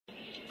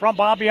From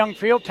Bob Young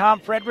Field, Tom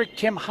Frederick,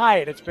 Tim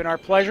Hyatt, it's been our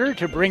pleasure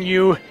to bring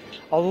you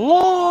a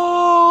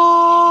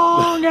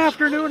long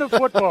afternoon of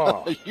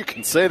football. You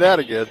can say that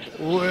again.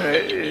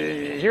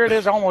 Here it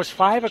is, almost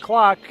 5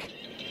 o'clock.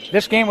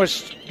 This game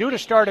was due to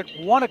start at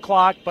 1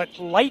 o'clock, but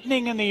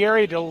lightning in the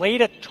area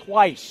delayed it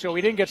twice, so we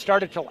didn't get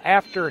started till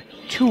after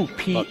 2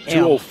 p.m.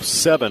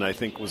 2:07, I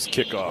think, was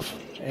kickoff.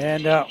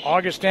 And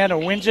Augustana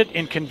wins it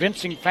in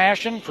convincing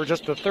fashion for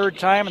just the third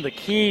time, and the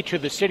key to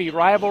the city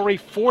rivalry,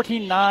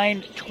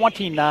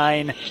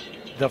 49-29,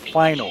 the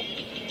final.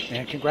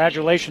 And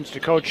congratulations to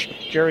Coach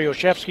Jerry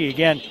Olszewski,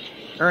 again,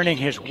 earning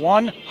his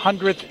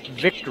 100th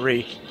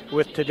victory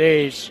with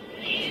today's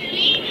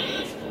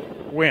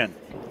win.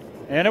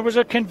 And it was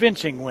a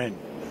convincing win.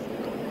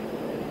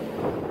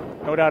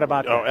 No doubt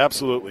about that. Oh,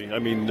 absolutely. I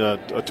mean, a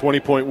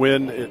 20-point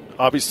win,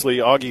 obviously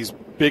Augy's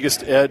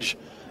biggest edge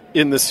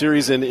in the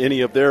series in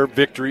any of their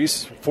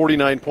victories.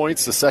 49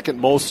 points, the second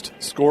most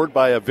scored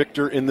by a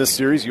victor in this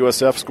series.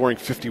 USF scoring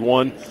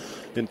 51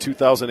 in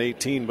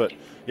 2018. But,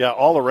 yeah,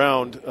 all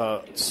around,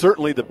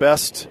 certainly the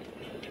best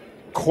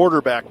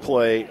quarterback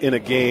play in a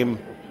game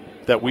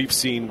that we've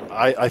seen,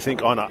 I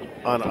think, on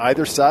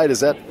either side. Is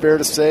that fair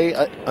to say?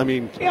 I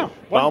mean, yeah,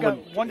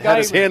 Bauman one guy had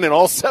his hand in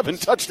all 7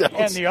 touchdowns.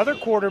 And the other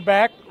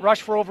quarterback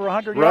rushed for over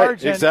 100 right,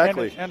 yards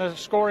exactly. and a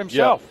score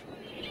himself. Yeah.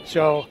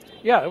 So,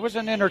 yeah, it was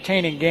an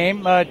entertaining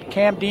game.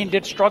 Cam Dean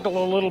did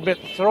struggle a little bit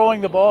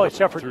throwing the ball. He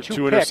suffered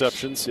two picks.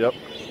 Interceptions, yep.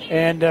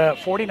 And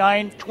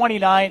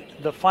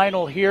 49-29, the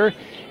final here.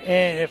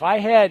 And if I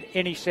had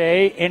any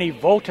say, any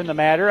vote in the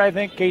matter, I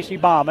think Casey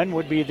Bauman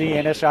would be the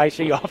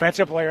NSIC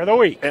Offensive Player of the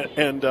Week.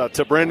 And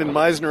to Brandon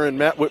Meisner and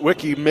Matt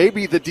Witwicky,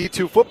 maybe the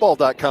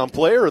D2Football.com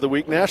Player of the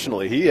Week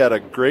nationally. He had a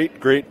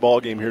great ball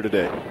game here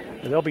today.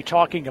 They'll be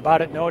talking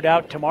about it, no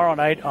doubt, tomorrow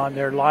night on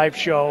their live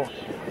show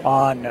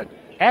on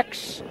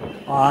X,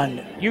 on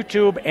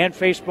YouTube, and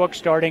Facebook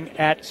starting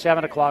at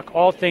 7 o'clock.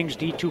 All things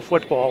D2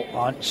 football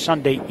on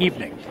Sunday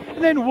evening.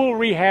 And then we'll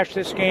rehash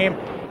this game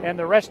and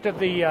the rest of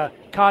the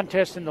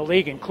contests in the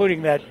league,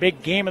 including that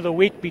big game of the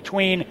week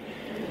between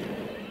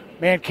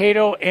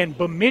Mankato and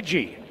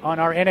Bemidji on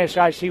our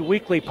NSIC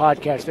Weekly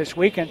podcast this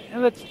week. And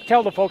let's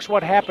tell the folks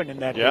what happened in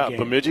that big game.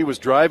 Bemidji was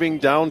driving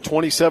down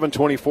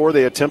 27-24.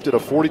 They attempted a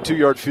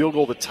 42-yard field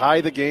goal to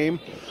tie the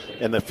game,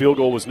 and the field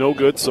goal was no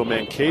good, so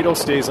Mankato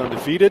stays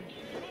undefeated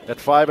at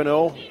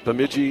 5-0.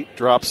 Bemidji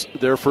drops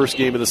their first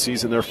game of the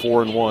season. They're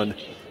 4-1.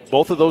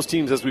 Both of those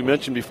teams, as we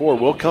mentioned before,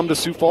 will come to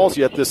Sioux Falls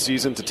yet this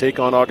season to take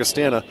on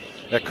Augustana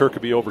at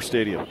Kirkeby Over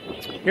Stadium.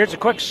 Here's a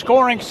quick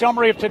scoring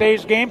summary of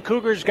today's game.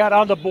 Cougars got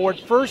on the board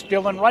first.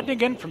 Dylan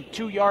Rudnigan from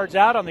 2 yards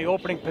out on the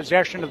opening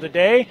possession of the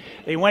day.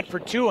 They went for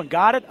 2 and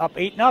got it, up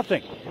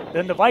 8-0.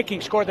 Then the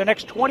Vikings scored the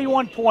next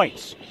 21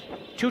 points.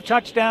 2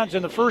 touchdowns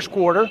in the first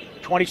quarter,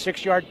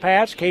 26-yard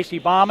pass, Casey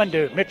Bauman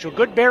to Mitchell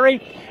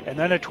Goodberry, and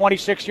then a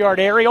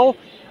 26-yard aerial,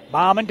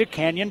 Bauman to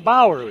Kenyon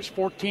Bauer. It was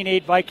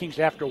 14-8 Vikings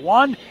after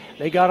 1.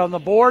 They got on the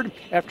board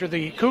after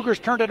the Cougars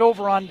turned it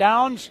over on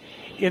downs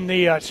in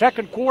the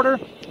second quarter.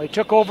 They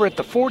took over at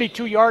the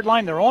 42-yard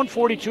line, their own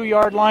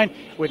 42-yard line,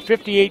 with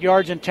 58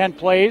 yards in 10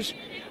 plays.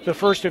 The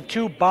first of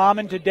 2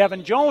 Bauman to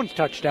Devin Jones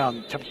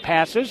touchdown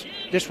passes,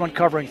 this one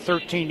covering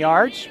 13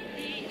 yards.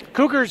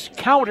 Cougars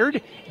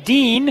countered.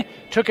 Dean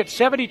took it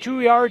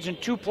 72 yards in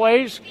 2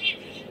 plays.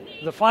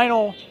 The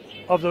final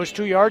of those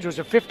 2 yards was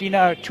 2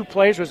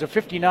 plays was a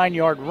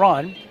 59-yard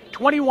run.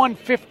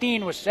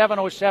 21-15 with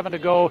 7:07 to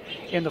go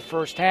in the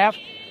first half.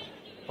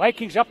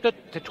 Vikings upped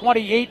it to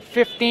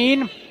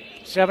 28-15.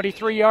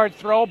 73-yard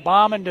throw,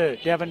 Bauman to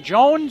Devin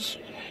Jones.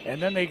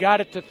 And then they got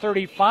it to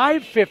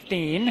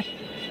 35-15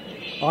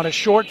 on a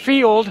short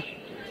field.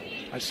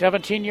 A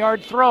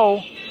 17-yard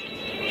throw.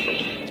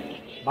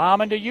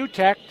 Bauman to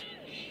UTEC.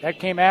 That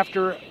came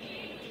after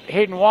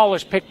Hayden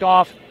Wallace picked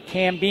off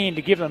Cam Dean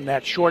to give them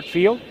that short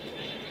field.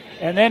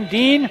 And then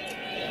Dean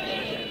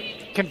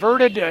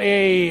converted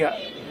a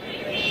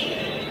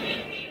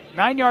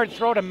 9-yard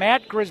throw to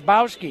Matt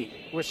Grzybowski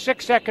with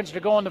 6 seconds to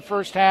go in the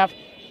first half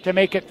to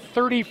make it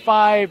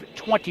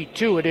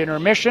 35-22 at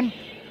intermission.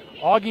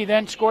 Augy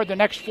then scored the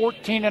next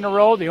 14 in a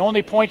row. The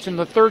only points in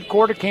the third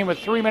quarter came with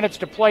 3 minutes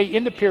to play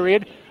in the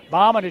period.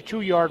 Bauman a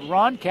 2-yard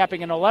run,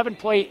 capping an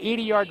 11-play,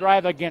 80-yard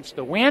drive against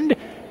the wind.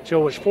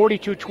 So it was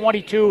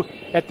 42-22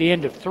 at the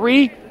end of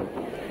 3.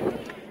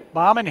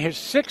 Bauman, his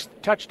 6th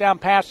touchdown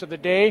pass of the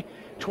day,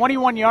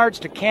 21 yards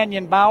to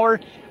Kenyon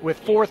Bauer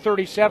with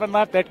 4:37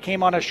 left. That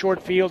came on a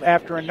short field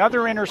after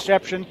another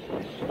interception.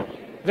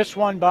 This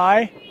one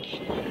by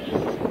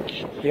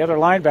the other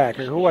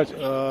linebacker. Who was it?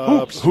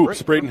 Hoops.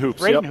 Braden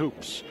Hoops. Braden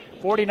Hoops.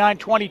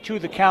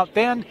 49-22 the count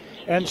then.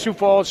 And Sioux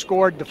Falls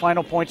scored the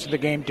final points of the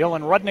game.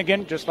 Dylan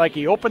Rudnigan, just like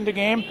he opened the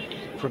game,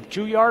 from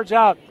 2 yards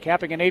out,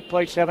 capping an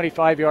 8-play,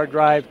 75-yard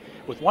drive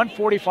with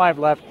 1:45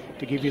 left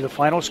to give you the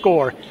final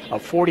score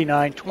of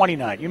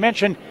 49-29. You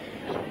mentioned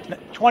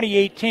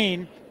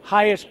 2018,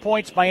 highest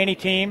points by any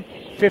team,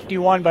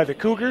 51 by the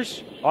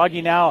Cougars.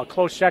 Augy now a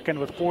close second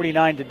with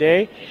 49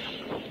 today.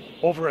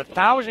 Over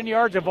 1,000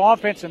 yards of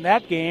offense in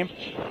that game.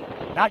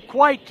 Not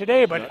quite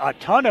today, but a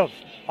ton of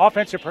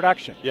offensive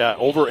production. Yeah,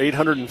 over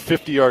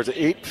 850 yards,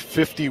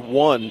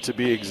 851 to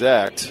be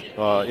exact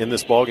in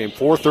this ballgame.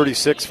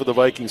 436 for the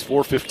Vikings,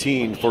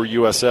 415 for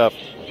USF.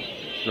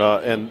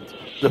 And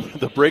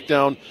the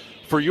breakdown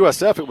for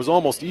USF, it was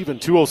almost even.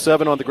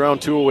 207 on the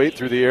ground, 208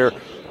 through the air.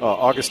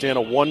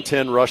 Augustana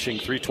 110 rushing,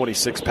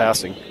 326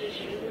 passing.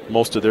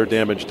 Most of their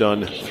damage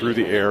done through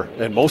the air,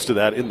 and most of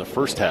that in the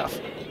first half.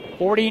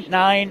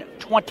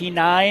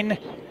 49-29,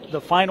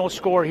 the final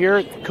score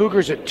here.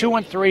 Cougars at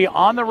 2-3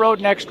 on the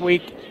road next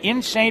week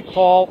in St.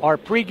 Paul. Our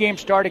pregame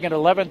starting at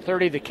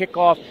 11:30. The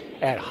kickoff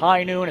at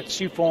high noon at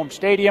Seafoam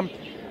Stadium.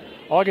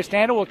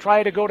 Augustana will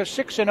try to go to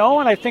 6-0,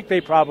 and I think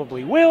they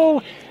probably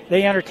will.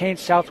 They entertain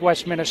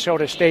Southwest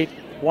Minnesota State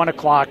 1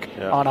 o'clock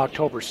on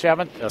October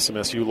 7th.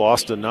 SMSU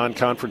lost a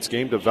non-conference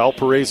game to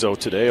Valparaiso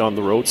today on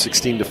the road,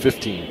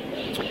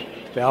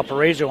 16-15.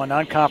 Valparaiso, a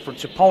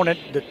non-conference opponent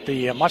that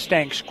the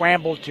Mustangs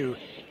scrambled to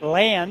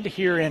land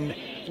here in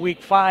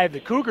Week 5. The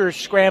Cougars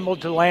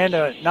scrambled to land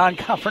a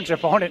non-conference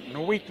opponent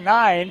in Week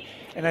 9,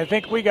 and I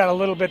think we got a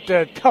little bit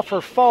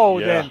tougher foe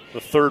than the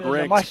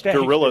third-ranked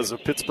Gorillas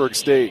of Pittsburgh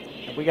State.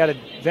 We got to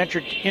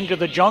venture into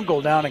the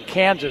jungle down in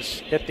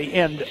Kansas at the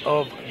end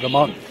of the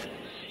month.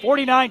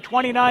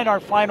 49-29, our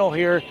final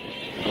here.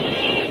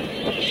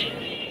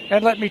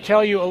 And let me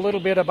tell you a little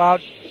bit about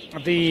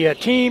the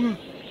team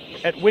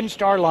at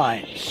WinStar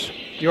Lines,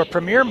 your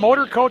premier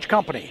motor coach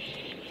company.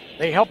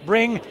 They help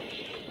bring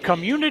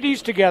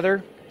communities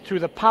together through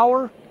the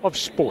power of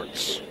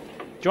sports.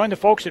 Join the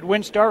folks at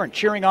WinStar in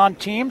cheering on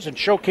teams and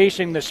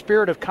showcasing the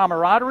spirit of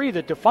camaraderie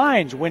that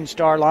defines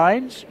WinStar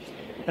Lines.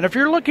 And if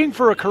you're looking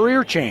for a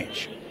career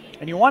change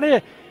and you want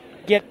to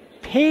get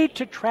paid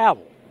to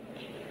travel,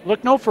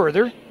 look no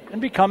further than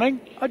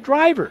becoming a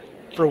driver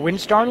for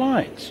WinStar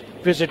Lines.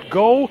 Visit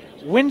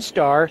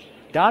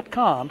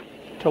GoWinStar.com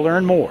to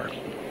learn more.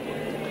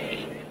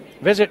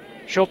 Visit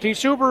Schulte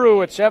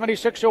Subaru at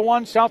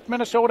 7601 South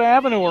Minnesota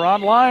Avenue or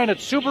online at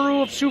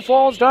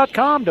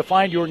SubaruofSiouxFalls.com to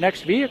find your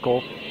next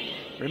vehicle.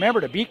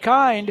 Remember to be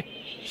kind,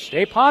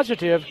 stay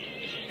positive,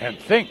 and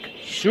think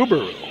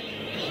Subaru.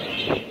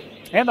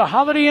 And the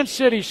Holiday Inn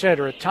City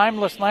Center, a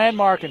timeless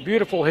landmark and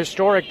beautiful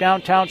historic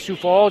downtown Sioux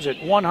Falls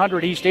at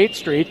 100 East 8th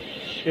Street.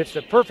 It's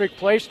the perfect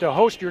place to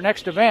host your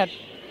next event.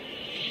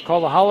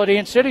 Call the Holiday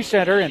Inn City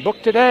Center and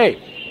book today.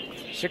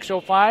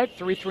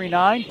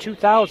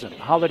 605-339-2000.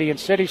 Holiday Inn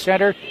City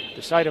Center,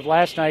 the site of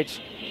last night's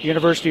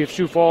University of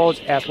Sioux Falls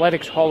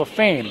Athletics Hall of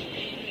Fame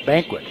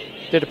banquet.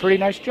 Did a pretty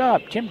nice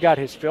job. Tim got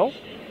his fill.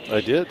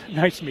 I did.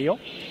 Nice meal.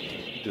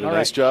 Did a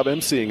nice job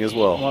emceeing as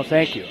well. Well,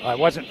 thank you. I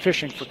wasn't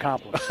fishing for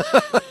compliments.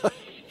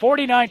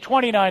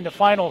 49-29, the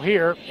final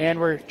here, and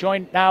we're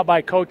joined now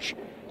by Coach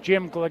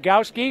Jim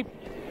Glagowski.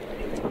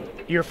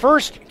 Your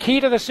first key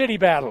to the city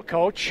battle,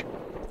 Coach.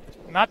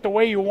 Not the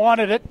way you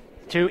wanted it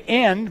to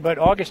end, but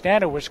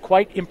Augustana was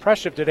quite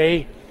impressive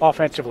today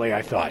offensively,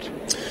 I thought.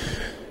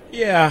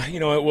 Yeah,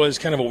 it was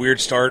kind of a weird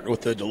start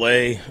with the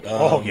delay.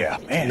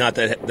 Man. Not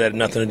that had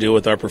nothing to do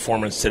with our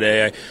performance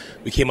today.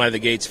 We came out of the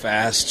gates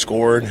fast,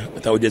 scored. I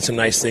thought we did some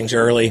nice things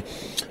early.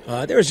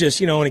 There was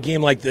just, in a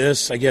game like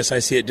this, I guess I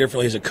see it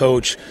differently as a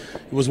coach.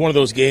 It was one of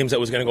those games that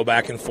was going to go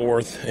back and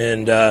forth,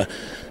 and I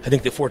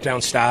think the fourth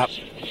down stop,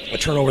 a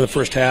turnover the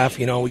first half,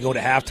 we go to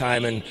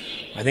halftime, and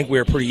I think we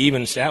were pretty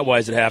even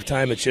stat-wise at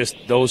halftime. It's just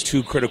those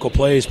two critical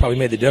plays probably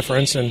made the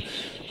difference, and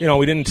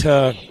we didn't,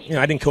 I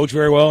didn't coach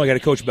very well. I got to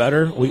coach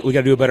better. We got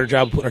to do a better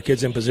job of putting our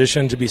kids in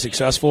position to be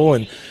successful,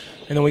 and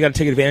then we got to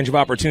take advantage of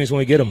opportunities when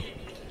we get them.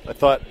 I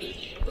thought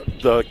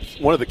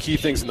one of the key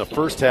things in the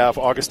first half,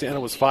 Augustana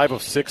was 5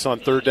 of 6 on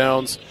third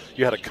downs.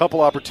 You had a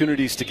couple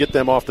opportunities to get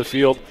them off the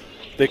field.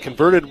 They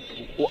converted,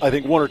 I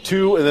think, 1 or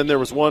 2, and then there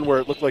was one where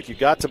it looked like you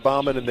got to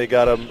Bauman and they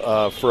got him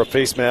for a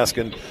face mask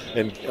and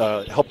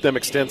helped them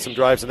extend some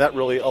drives, and that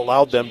really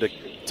allowed them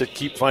to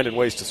keep finding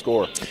ways to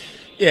score.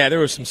 Yeah, there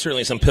was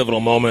certainly some pivotal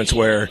moments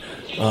where,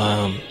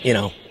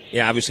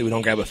 obviously we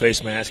don't grab a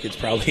face mask. It's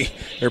probably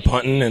they're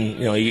punting, and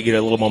you get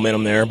a little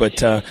momentum there. But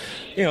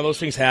those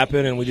things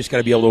happen, and we just got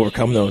to be able to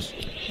overcome those.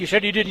 You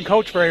said you didn't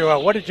coach very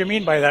well. What did you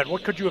mean by that?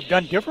 What could you have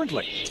done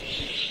differently?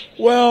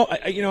 Well,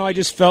 I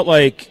just felt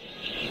like,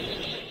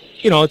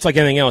 it's like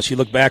anything else. You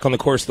look back on the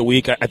course of the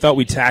week. I thought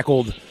we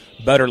tackled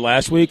better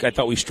last week. I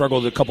thought we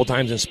struggled a couple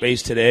times in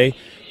space today.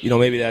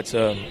 Maybe that's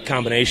a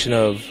combination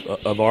of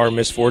our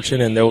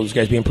misfortune and those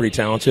guys being pretty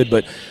talented.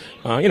 But,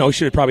 we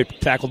should have probably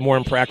tackled more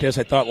in practice.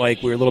 I thought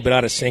like we were a little bit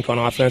out of sync on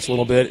offense a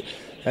little bit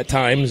at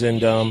times.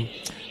 And,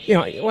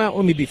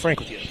 let me be frank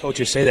with you.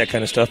 Coaches say that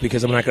kind of stuff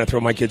because I'm not going to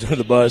throw my kids under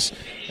the bus.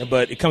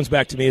 But it comes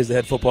back to me as the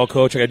head football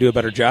coach. I got to do a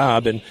better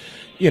job. And,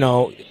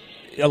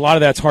 a lot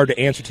of that's hard to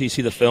answer till you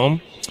see the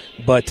film.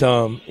 But,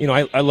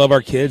 I love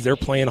our kids. They're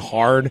playing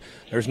hard.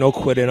 There's no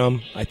quit in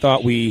them. I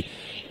thought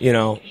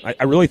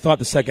I really thought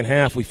the second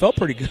half we felt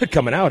pretty good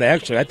coming out,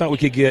 actually. I thought we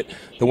could get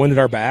the wind at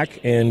our back.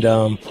 And,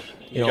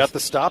 you got the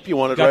stop you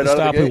wanted right out of the gate.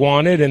 Got the stop we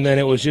wanted, and then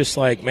it was just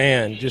like,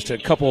 man, just a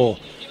couple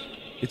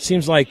 – it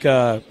seems like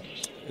the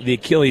the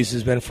Achilles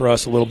has been for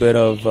us a little bit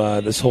of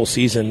this whole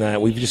season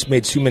that we've just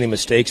made too many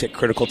mistakes at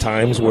critical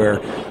times where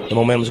the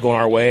momentum's going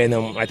our way. And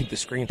then I think the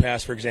screen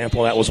pass, for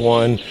example, that was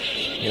one.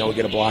 We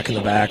get a block in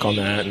the back on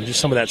that. And just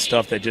some of that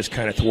stuff that just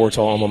kind of thwarts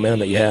all the momentum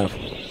that you have.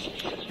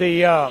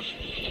 The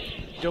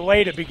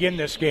delay to begin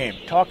this game,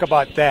 talk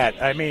about that.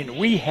 I mean,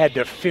 we had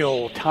to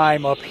fill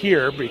time up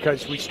here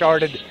because we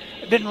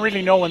didn't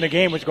really know when the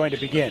game was going to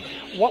begin.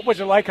 What was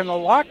it like in the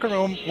locker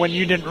room when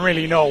you didn't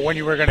really know when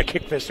you were going to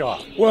kick this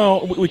off?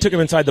 Well, we took him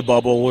inside the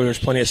bubble where there's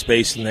plenty of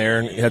space in there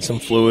and had some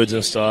fluids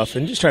and stuff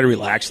and just try to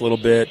relax a little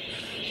bit.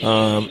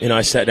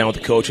 I sat down with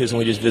the coaches and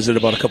we just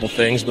visited about a couple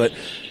things. But,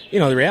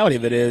 the reality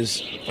of it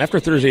is after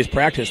Thursday's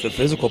practice, the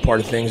physical part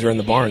of things are in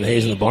the barn. The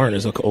hay's in the barn,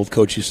 as an old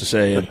coach used to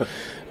say.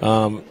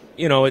 And,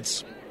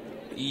 it's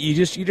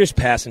you're just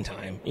passing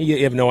time.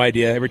 You have no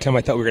idea. Every time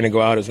I thought we were going to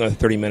go out, it was another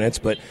 30 minutes.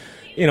 But,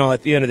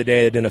 at the end of the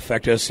day, it didn't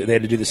affect us. They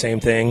had to do the same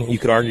thing. You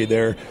could argue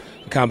their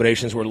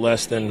accommodations were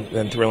less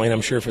than thrilling,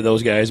 I'm sure, for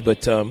those guys.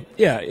 But,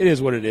 it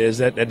is what it is.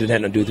 That had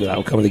nothing to do with the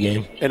outcome of the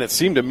game. And it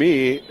seemed to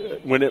me,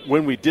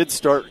 when we did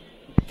start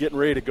getting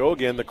ready to go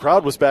again, the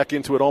crowd was back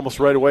into it almost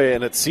right away,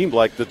 and it seemed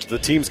like the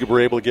teams were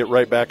able to get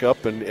right back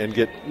up and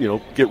get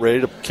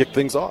ready to kick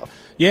things off.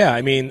 Yeah,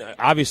 I mean,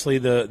 obviously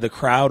the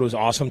crowd was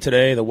awesome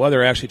today. The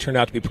weather actually turned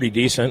out to be pretty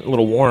decent, a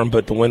little warm,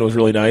 but the wind was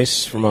really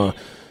nice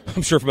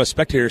I'm sure from a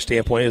spectator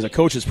standpoint, as a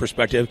coach's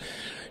perspective.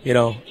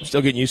 I'm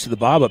still getting used to the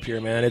bob up here,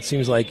 man. It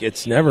seems like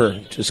it's never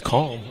just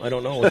calm. I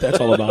don't know what that's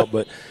all about,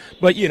 but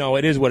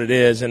it is what it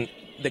is. And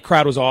the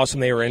crowd was awesome.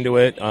 They were into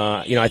it.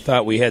 I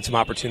thought we had some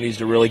opportunities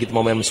to really get the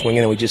momentum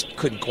swinging, and we just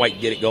couldn't quite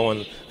get it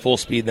going full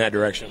speed in that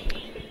direction.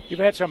 You've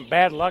had some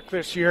bad luck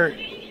this year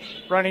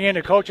running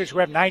into coaches who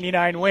have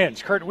 99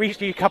 wins. Kurt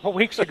Wieste a couple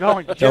weeks ago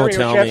and Jerry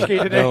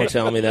Oshevsky today. Don't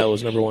tell me that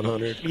was number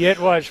 100. Yeah, it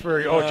was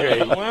for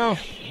OJ. Well,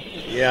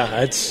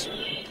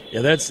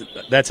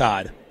 that's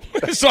odd.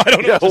 So I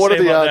don't know what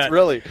are the odds, that.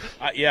 Really?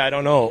 I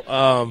don't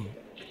know.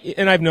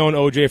 And I've known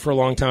OJ for a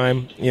long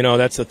time.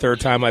 That's the third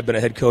time I've been a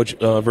head coach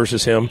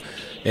versus him.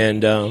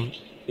 And,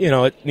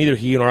 neither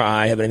he nor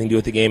I have anything to do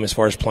with the game as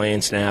far as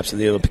playing snaps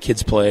and the other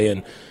kids play.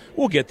 And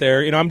we'll get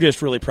there. I'm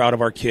just really proud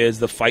of our kids,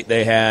 the fight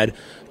they had.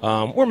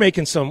 We're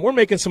making some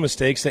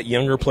mistakes that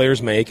younger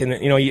players make.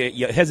 And,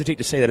 you hesitate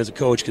to say that as a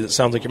coach because it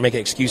sounds like you're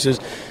making excuses.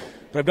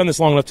 But I've done this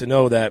long enough to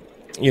know that,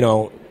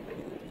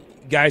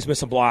 guys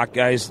miss a block,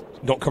 guys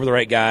don't cover the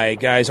right guy,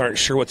 guys aren't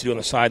sure what to do on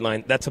the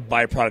sideline. That's a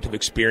byproduct of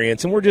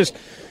experience. And we're just,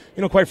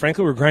 quite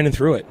frankly, we're grinding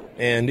through it.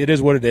 And it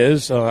is what it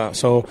is.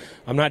 So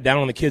I'm not down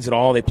on the kids at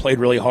all. They played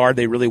really hard.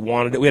 They really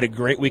wanted it. We had a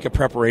great week of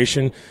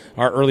preparation.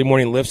 Our early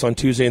morning lifts on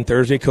Tuesday and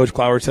Thursday, Coach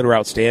Cloward said were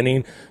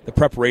outstanding. The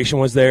preparation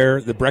was there.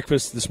 The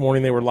breakfast this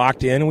morning, they were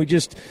locked in. And we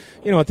just,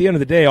 at the end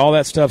of the day, all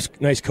that stuff's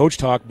nice coach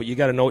talk, but you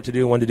got to know what to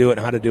do, when to do it,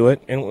 and how to do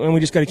it. And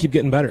we just got to keep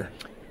getting better.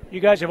 You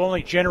guys have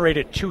only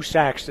generated 2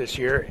 sacks this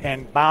year,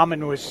 and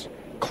Bauman was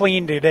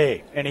clean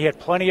today, and he had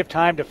plenty of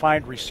time to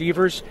find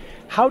receivers.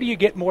 How do you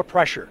get more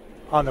pressure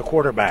on the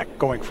quarterback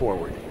going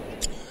forward?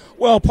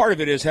 Well, part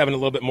of it is having a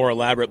little bit more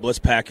elaborate blitz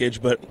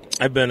package, but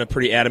I've been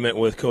pretty adamant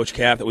with Coach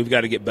Kapp that we've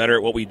got to get better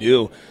at what we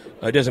do.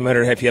 It doesn't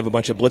matter if you have a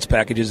bunch of blitz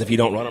packages if you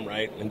don't run them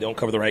right and don't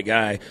cover the right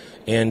guy.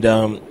 And,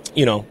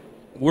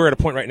 we're at a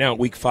point right now in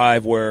Week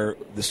 5 where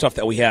the stuff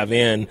that we have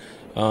in,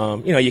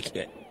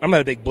 I'm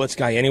not a big blitz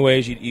guy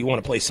anyways. You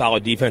want to play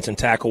solid defense and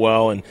tackle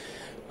well, and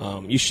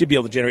you should be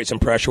able to generate some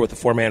pressure with the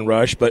 4-man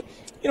rush. But,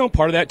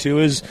 part of that, too,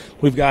 is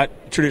we've got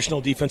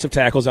traditional defensive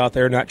tackles out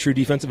there, not true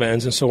defensive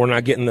ends, and so we're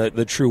not getting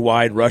the true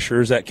wide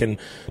rushers that can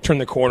turn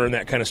the corner and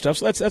that kind of stuff.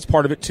 So that's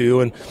part of it,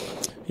 too. And,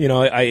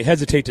 I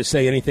hesitate to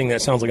say anything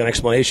that sounds like an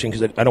explanation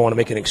because I don't want to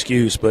make an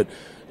excuse. But,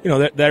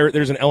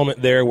 there's an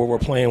element there where we're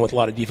playing with a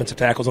lot of defensive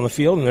tackles on the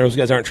field, and those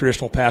guys aren't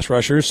traditional pass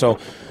rushers. So,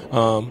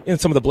 in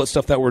some of the blitz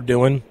stuff that we're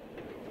doing,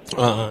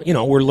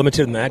 we're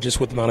limited in that just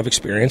with the amount of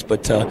experience,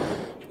 but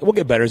we'll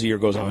get better as the year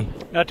goes on.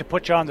 Not to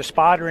put you on the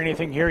spot or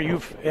anything here,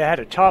 you've had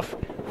a tough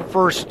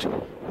first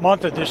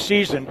month of this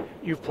season.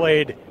 You've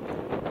played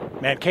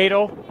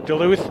Mankato,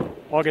 Duluth,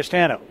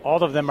 Augustana.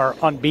 All of them are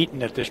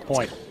unbeaten at this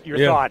point. Your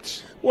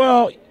thoughts?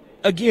 Well,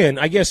 again,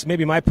 I guess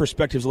maybe my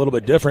perspective is a little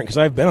bit different because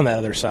I've been on that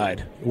other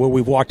side where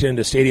we've walked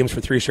into stadiums for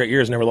 3 straight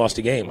years and never lost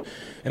a game.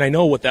 And I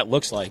know what that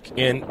looks like.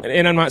 And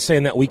I'm not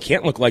saying that we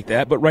can't look like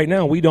that, but right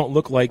now we don't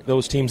look like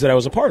those teams that I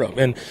was a part of.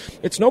 And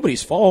it's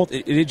nobody's fault.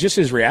 It just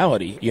is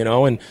reality,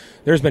 And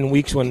there's been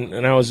weeks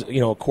when I was,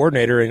 a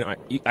coordinator, and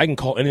I can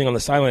call anything on the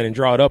sideline and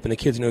draw it up, and the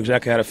kids knew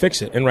exactly how to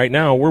fix it. And right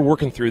now we're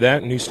working through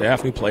that, new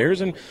staff, new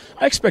players, and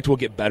I expect we'll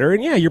get better.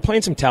 And, you're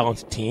playing some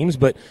talented teams,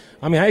 but,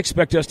 I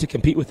expect us to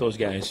compete with those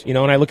guys. And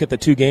I look at the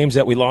 2 games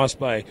that we lost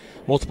by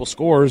multiple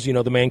scores,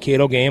 the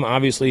Mankato game,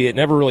 obviously it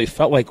never really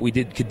felt like we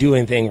could do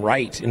anything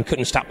right and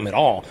couldn't stop them at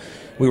all.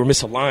 We were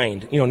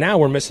misaligned. Now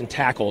we're missing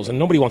tackles, and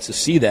nobody wants to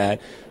see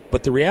that.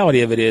 But the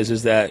reality of it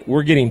is that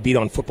we're getting beat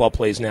on football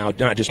plays now,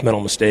 not just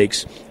mental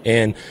mistakes.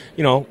 And,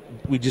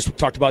 we just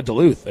talked about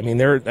Duluth.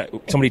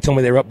 Somebody told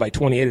me they were up by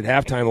 28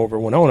 at halftime over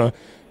Winona.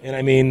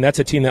 And, that's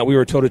a team that we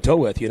were toe-to-toe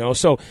with,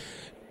 So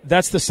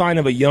that's the sign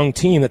of a young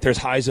team, that there's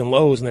highs and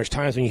lows, and there's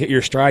times when you hit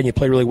your stride and you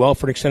play really well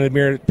for an extended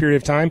period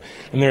of time,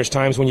 and there's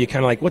times when you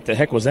kind of like, what the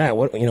heck was that?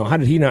 What, how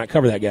did he not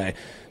cover that guy?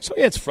 So,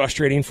 yeah, it's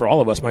frustrating for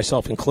all of us,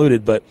 myself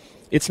included, but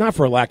it's not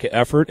for a lack of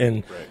effort,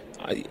 and,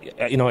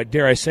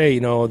 dare I say,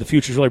 the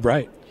future's really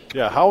bright.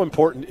 Yeah, how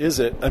important is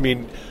it? I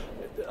mean,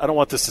 I don't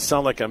want this to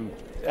sound like I'm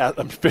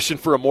fishing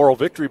for a moral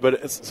victory,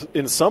 but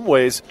in some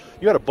ways,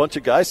 you had a bunch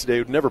of guys today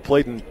who'd never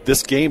played in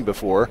this game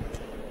before.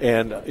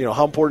 And,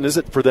 how important is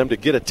it for them to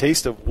get a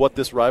taste of what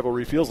this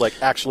rivalry feels like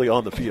actually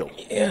on the field?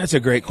 Yeah, that's a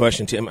great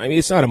question, Tim. I mean,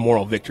 it's not a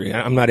moral victory.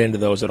 I'm not into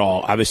those at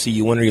all. Obviously,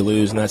 you win or you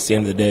lose, and that's the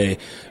end of the day.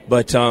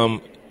 But,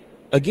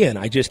 again,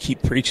 I just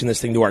keep preaching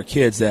this thing to our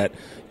kids that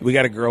we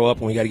got to grow up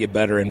and we got to get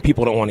better, and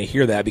people don't want to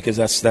hear that because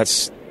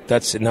that's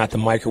not the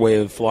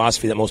microwave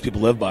philosophy that most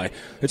people live by.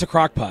 It's a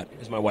crock pot,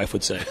 as my wife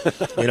would say,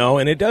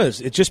 and it does.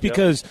 It's just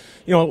because,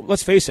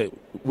 let's face it,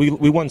 we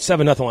won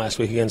 7-0 last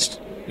week against,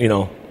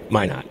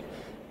 Minot.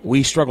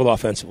 We struggled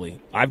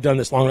offensively. I've done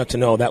this long enough to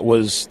know there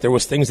was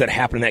things that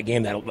happened in that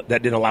game that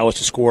didn't allow us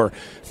to score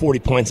 40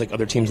 points like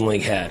other teams in the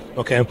league had,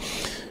 okay?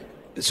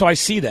 So I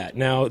see that.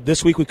 Now,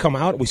 this week we come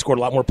out, we scored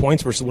a lot more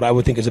points versus what I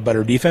would think is a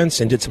better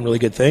defense and did some really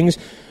good things.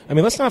 I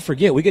mean, let's not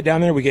forget, we get down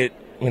there,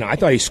 I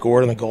thought he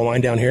scored on the goal line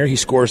down here. He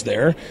scores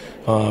there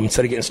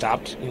instead of getting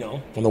stopped,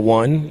 on the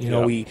one.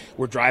 We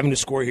were driving to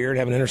score here and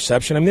have an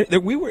interception. I mean,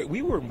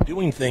 we were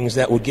doing things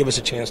that would give us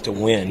a chance to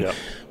win. Yeah.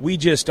 We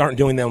just aren't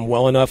doing them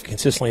well enough,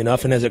 consistently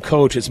enough. And as a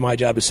coach, it's my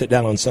job to sit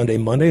down on Sunday,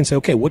 Monday, and say,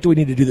 okay, what do we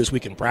need to do this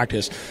week in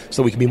practice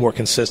so we can be more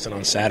consistent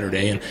on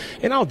Saturday?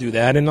 And I'll do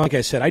that. And like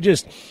I said,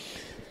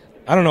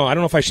 I don't know. I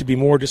don't know if I should be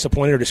more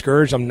disappointed or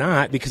discouraged. I'm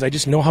not, because I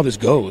just know how this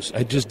goes.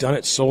 I've just done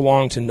it so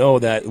long to know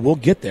that we'll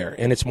get there.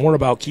 And it's more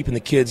about keeping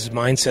the kids'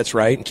 mindsets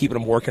right and keeping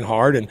them working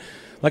hard. And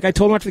like I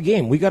told them after the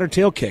game, we got our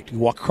tail kicked. You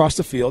walk across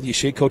the field, you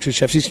shake Coach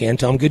Shefsky's hand,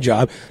 tell them good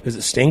job. Does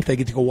it stink? They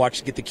get to go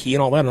get the key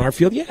and all that on our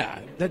field? Yeah,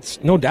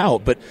 that's no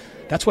doubt. But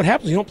that's what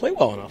happens. You don't play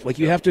well enough. Like,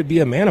 you have to be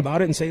a man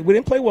about it and say, we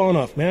didn't play well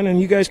enough, man. And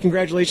you guys,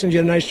 congratulations. You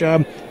had a nice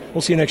job.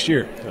 We'll see you next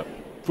year. Yep.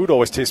 Food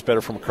always tastes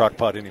better from a crock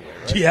pot anyway,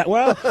 right? Yeah,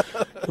 well,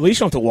 at least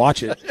you don't have to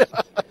watch it.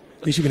 At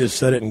least you can just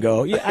set it and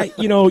go. Yeah,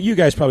 you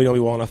guys probably know me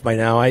well enough by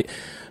now.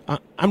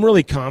 I'm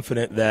really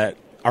confident that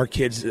our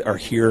kids are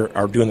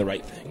doing the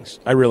right things.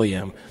 I really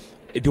am.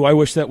 Do I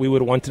wish that we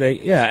would have won today?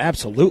 Yeah,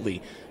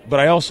 absolutely. But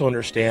I also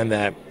understand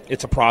that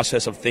it's a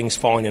process of things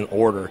falling in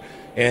order,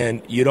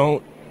 and you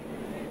don't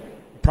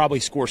probably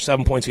score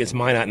 7 points against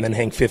Minot and then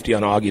hang 50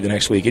 on Augy the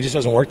next week. It just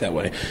doesn't work that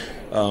way.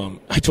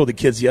 I told the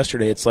kids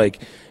yesterday, it's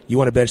like, you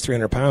want to bench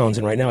 300 pounds,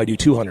 and right now I do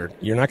 200.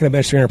 You're not going to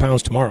bench 300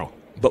 pounds tomorrow.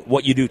 But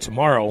what you do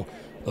tomorrow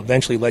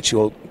eventually lets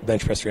you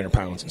bench press 300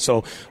 pounds. And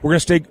so we're going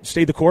to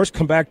stay the course,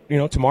 come back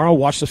tomorrow,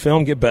 watch the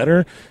film, get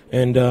better,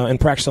 and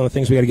practice on the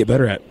things we got to get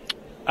better at.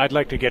 I'd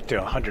like to get to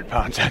 100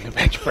 pounds on the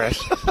bench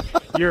press.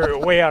 You're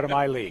way out of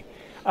my league.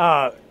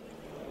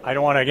 I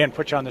don't want to, again,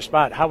 put you on the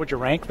spot. How would you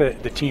rank the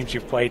teams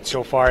you've played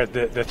so far,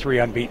 the three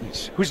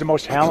unbeatens? Who's the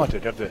most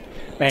talented of the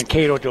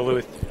Mankato,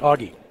 Duluth,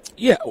 Augy?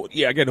 Yeah,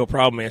 I got no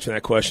problem answering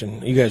that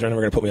question. You guys are never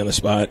going to put me on the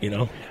spot, You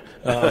know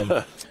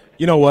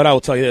what? I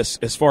will tell you this.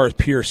 As far as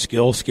pure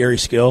skill, scary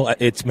skill,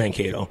 it's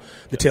Mankato.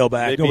 The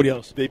tailback, nobody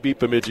else. They beat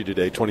Bemidji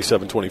today,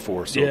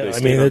 27-24. So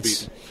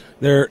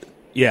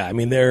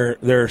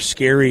they're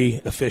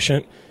scary,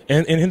 efficient.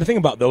 And the thing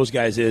about those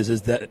guys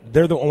is that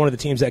they're one of the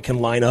teams that can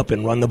line up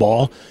and run the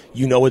ball.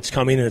 You know it's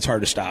coming, and it's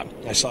hard to stop.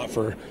 I saw it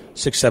for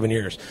 6-7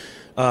 years.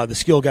 The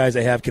skill guys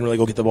they have can really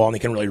go get the ball, and they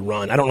can really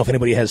run. I don't know if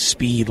anybody has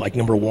speed like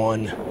number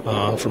one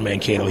from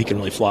Mankato. He can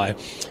really fly.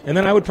 And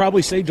then I would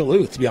probably say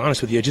Duluth, to be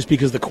honest with you, just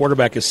because the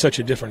quarterback is such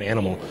a different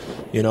animal.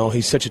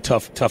 He's such a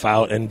tough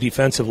out. And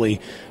defensively,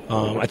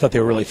 I thought they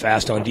were really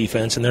fast on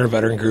defense, and they're a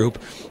veteran group.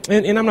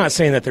 And I'm not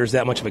saying that there's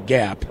that much of a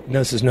gap.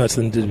 This is nuts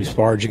than to be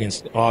sparged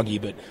against Augy,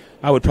 but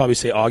I would probably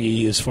say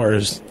Augy as far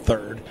as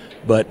third.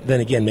 But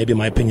then again, maybe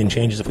my opinion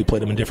changes if we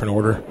played them in different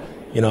order.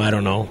 I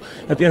don't know.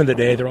 At the end of the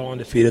day, they're all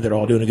undefeated. They're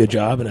all doing a good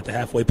job. And at the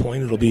halfway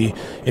point, it'll be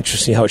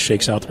interesting how it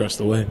shakes out the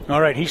rest of the way.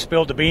 All right. He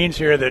spilled the beans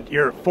here that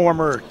your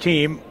former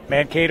team,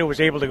 Mankato,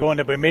 was able to go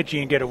into Bemidji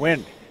and get a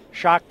win.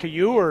 Shock to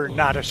you or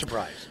not a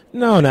surprise?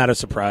 No, not a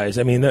surprise.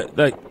 I mean, there's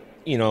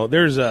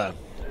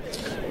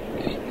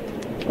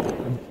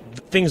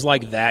things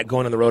like that,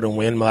 going on the road and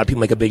win. A lot of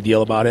people make a big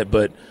deal about it,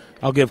 but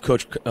I'll give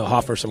Coach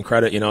Hoffner some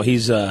credit.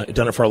 He's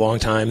done it for a long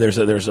time.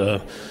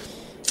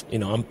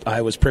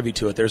 I was privy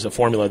to it. There's a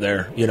formula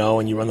there,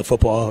 and you run the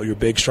football, you're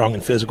big, strong,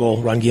 and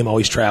physical. Run game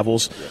always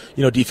travels.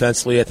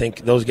 Defensively, I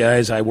think those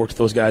guys, I worked with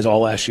those guys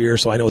all last year,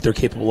 so I know what they're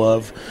capable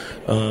of.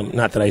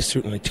 Not that I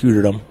certainly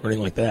tutored them or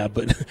anything like that,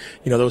 but,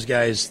 those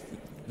guys,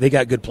 they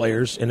got good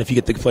players, and if you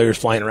get the players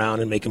flying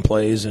around and making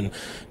plays, and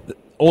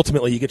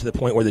ultimately you get to the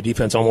point where the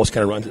defense almost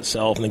kind of runs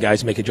itself and the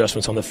guys make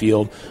adjustments on the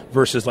field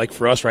versus, like,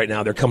 for us right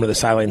now, they're coming to the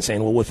sideline and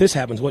saying, well, if this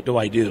happens, what do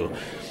I do?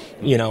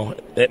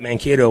 At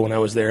Mankato when I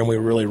was there and we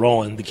were really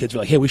rolling, the kids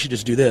were like, hey, we should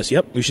just do this.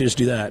 Yep, we should just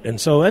do that. And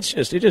so it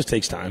just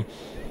takes time.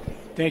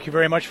 Thank you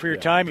very much for your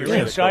time, your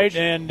insight,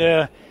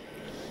 and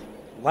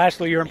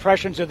lastly, your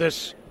impressions of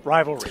this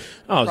rivalry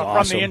That was from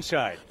awesome. the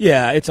inside.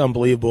 Yeah, it's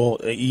unbelievable.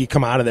 You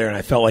come out of there, and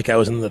I felt like I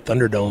was in the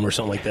Thunderdome or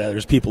something like that.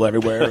 There's people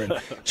everywhere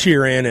and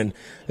cheering, and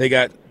they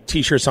got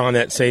T-shirts on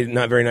that say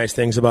not very nice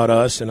things about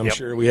us, and I'm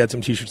sure we had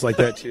some T-shirts like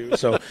that too.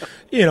 So,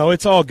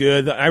 it's all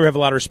good. I have a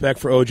lot of respect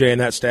for OJ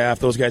and that staff.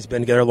 Those guys have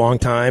been together a long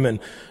time, and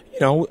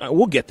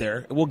we'll get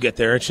there. We'll get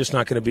there. It's just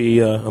not going to be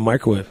a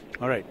microwave.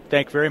 All right.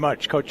 Thank you very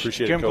much, Coach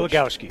Appreciate Jim it, Coach.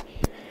 Glagowski.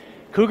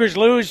 Cougars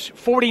lose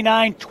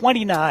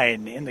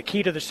 49-29 in the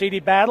key to the city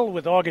battle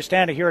with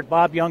Augustana here at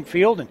Bob Young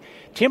Field. And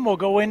Tim will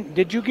go in.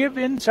 Did you give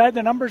inside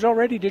the numbers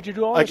already? Did you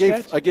do all the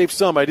stats? I gave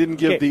some. I didn't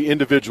give the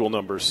individual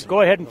numbers.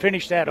 Go ahead and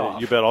finish that off.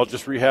 You bet. I'll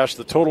just rehash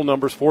the total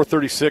numbers.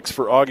 436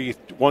 for Augy,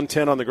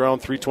 110 on the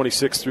ground,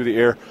 326 through the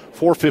air,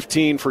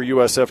 415 for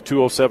USF,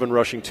 207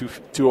 rushing,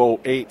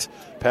 208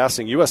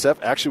 passing. USF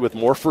actually with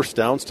more first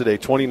downs today,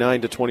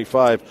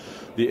 29-25,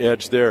 the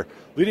edge there.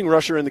 Leading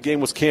rusher in the game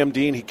was Cam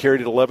Dean. He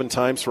carried it 11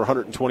 times for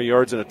 120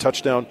 yards and a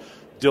touchdown.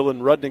 Dylan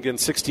Rudnigan,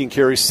 16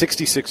 carries,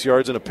 66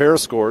 yards, and a pair of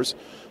scores.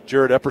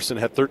 Jared Epperson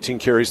had 13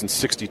 carries and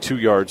 62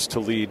 yards to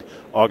lead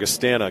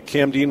Augustana.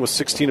 Cam Dean was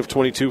 16 of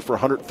 22 for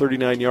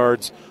 139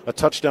 yards, a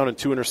touchdown, and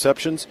 2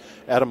 interceptions.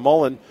 Adam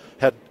Mullen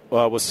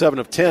was 7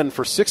 of 10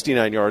 for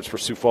 69 yards for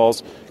Sioux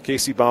Falls.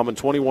 Casey Bauman,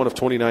 21 of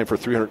 29 for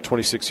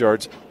 326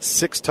 yards,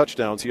 6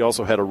 touchdowns. He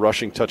also had a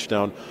rushing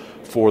touchdown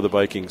for the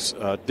Vikings.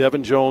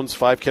 Devin Jones,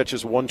 5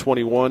 catches,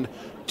 121,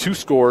 2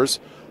 scores.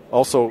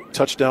 Also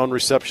touchdown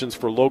receptions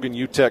for Logan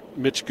Utek,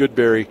 Mitch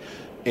Goodberry,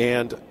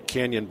 and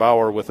Canyon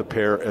Bauer with a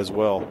pair as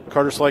well.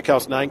 Carter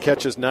Slykehouse, 9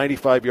 catches,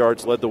 95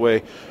 yards, led the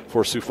way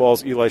for Sioux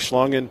Falls. Eli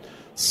Schlangen,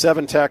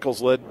 7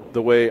 tackles, led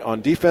the way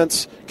on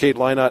defense. Cade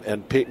Lynott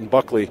and Peyton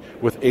Buckley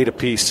with 8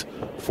 apiece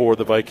for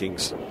the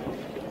Vikings.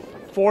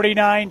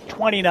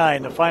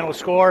 49-29, the final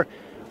score.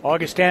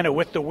 Augustana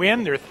with the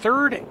win, their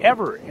third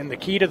ever in the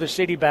key to the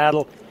city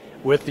battle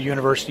with the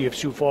University of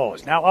Sioux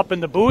Falls. Now up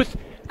in the booth,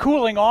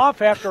 cooling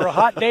off after a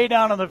hot day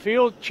down on the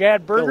field,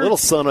 Chad Berger. A little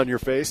sun on your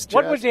face, Chad.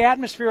 What was the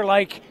atmosphere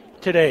like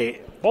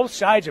today? Both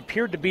sides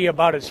appeared to be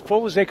about as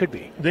full as they could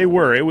be. They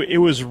were. It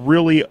was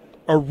really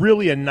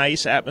a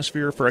nice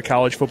atmosphere for a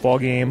college football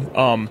game.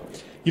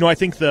 I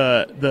think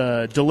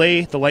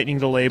the lightning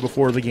delay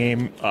before the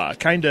game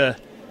kind of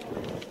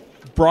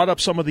brought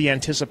up some of the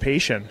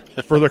anticipation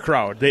for the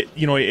crowd.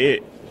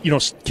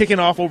 Kicking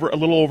off a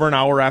little over an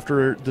hour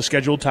after the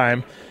scheduled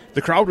time,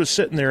 the crowd was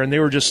sitting there and they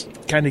were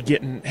just kind of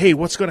getting, hey,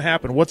 what's going to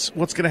happen? What's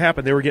going to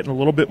happen? They were getting a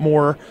little bit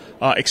more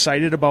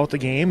excited about the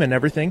game and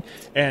everything.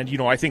 And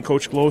I think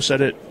Coach Glow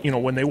said it.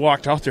 When they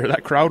walked out there,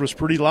 that crowd was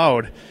pretty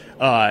loud,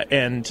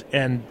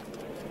 and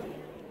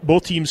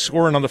both teams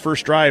scoring on the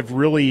first drive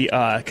really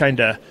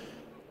kind of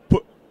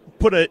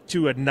put it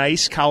to a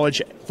nice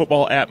college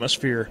football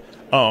atmosphere.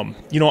 I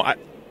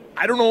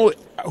don't know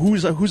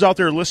who's out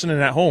there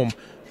listening at home,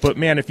 but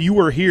man, if you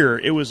were here,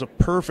 it was a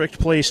perfect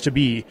place to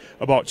be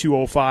about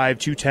 2:05,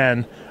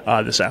 2:10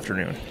 this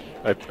afternoon.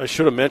 I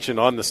should have mentioned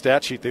on the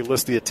stat sheet they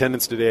list the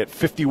attendance today at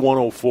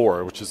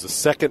 5,104, which is the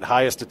second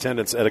highest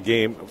attendance at a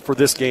game for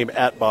this game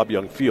at Bob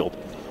Young Field.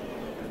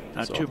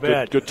 Not too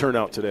bad. Good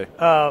turnout today.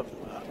 I'm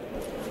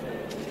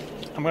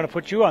going to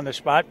put you on the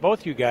spot,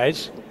 both you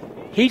guys.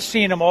 He's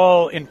seen them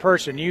all in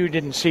person. You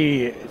didn't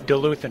see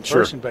Duluth in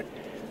person, but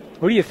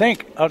who do you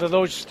think out of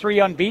those 3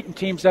 unbeaten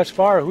teams thus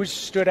far, who's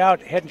stood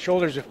out head and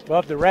shoulders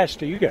above the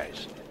rest of you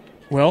guys?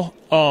 Well,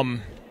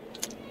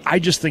 I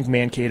just think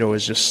Mankato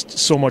is just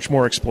so much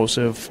more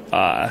explosive.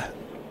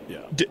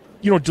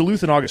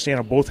 Duluth and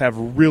Augustana both have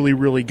really,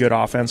 really good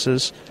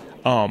offenses,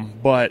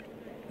 but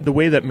the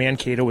way that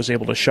Mankato was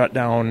able to shut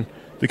down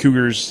the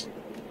Cougars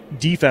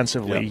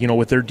defensively,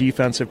 with their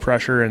defensive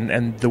pressure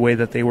and the way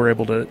that they were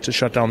able to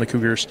shut down the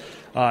Cougars,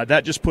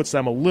 that just puts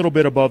them a little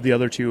bit above the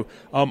other two.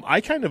 I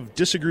kind of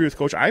disagree with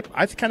Coach. I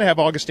kind of have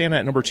Augustana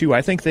at number 2.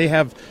 I think they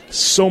have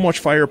so much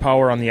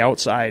firepower on the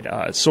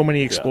outside, so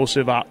many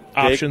explosive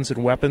options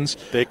and weapons.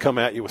 They come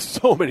at you with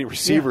so many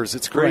receivers.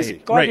 It's crazy.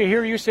 Right. Glad to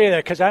hear you say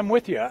that because I'm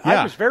with you.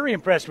 I was very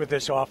impressed with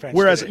this offense.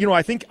 Whereas, today.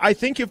 I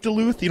think if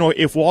Duluth,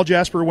 if Wall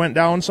Jasper went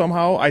down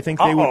somehow, I think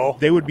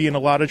they would be in a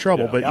lot of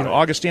trouble. But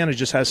Augustana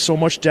just has so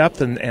much depth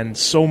and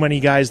so many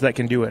guys that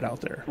can do it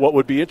out there. What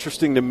would be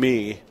interesting to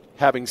me,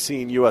 having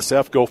seen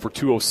USF go for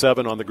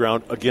 207 on the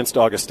ground against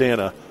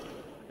Augustana,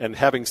 and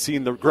having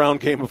seen the ground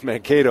game of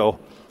Mankato,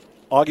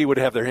 Augy would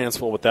have their hands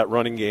full with that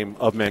running game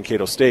of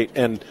Mankato State.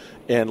 And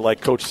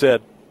like Coach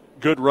said,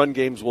 good run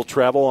games will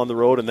travel on the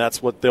road, and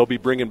that's what they'll be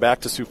bringing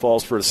back to Sioux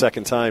Falls for a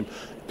second time.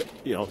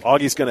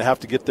 Augy's going to have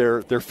to get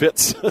their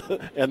fits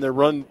and their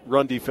run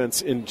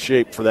defense in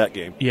shape for that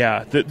game.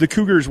 Yeah, the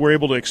Cougars were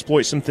able to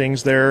exploit some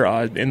things there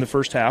in the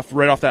first half,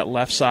 right off that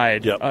left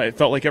side. Yep. It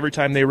felt like every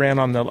time they ran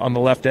on the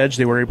left edge,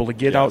 they were able to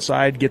get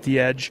outside, get the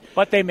edge.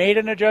 But they made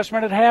an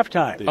adjustment at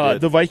halftime.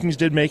 The Vikings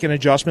did make an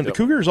adjustment. Yep. The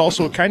Cougars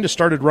also kind of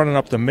started running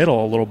up the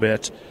middle a little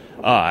bit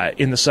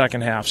in the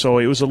second half, so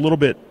it was a little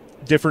bit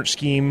different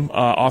scheme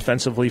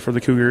offensively for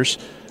the Cougars,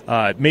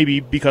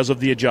 maybe because of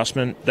the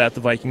adjustment that the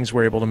Vikings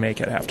were able to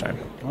make at halftime.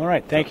 All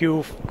right. Thank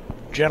you,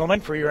 gentlemen,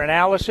 for your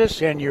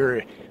analysis and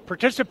your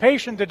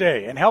participation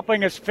today and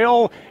helping us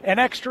fill an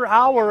extra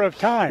hour of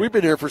time. We've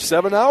been here for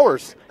 7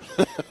 hours.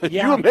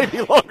 Yeah. You may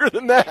be longer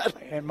than that.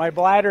 And my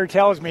bladder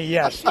tells me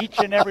yes, each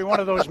and every one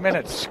of those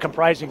minutes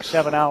comprising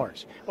 7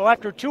 hours. Well,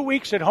 after 2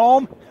 weeks at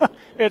home,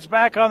 it's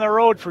back on the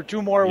road for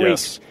 2 more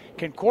weeks.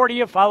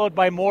 Concordia followed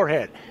by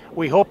Moorhead.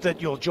 We hope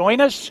that you'll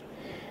join us.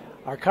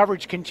 Our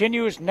coverage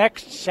continues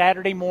next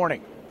Saturday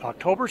morning,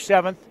 October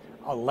 7th,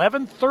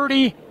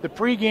 11:30 the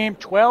pregame,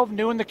 12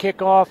 noon the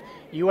kickoff.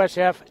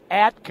 USF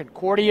at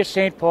Concordia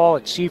St. Paul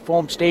at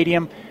Seafoam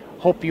Stadium.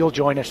 Hope you'll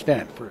join us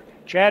then. For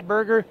Chad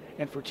Berger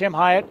and for Tim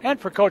Hyatt and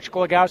for Coach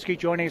Glagowski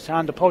joining us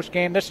on the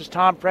postgame, this is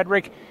Tom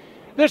Frederick.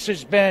 This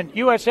has been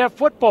USF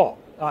Football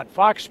on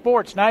Fox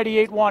Sports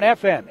 98.1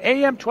 FM,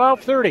 AM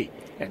 1230,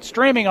 and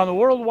streaming on the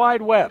World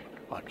Wide Web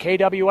on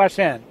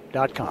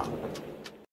KWSN.com.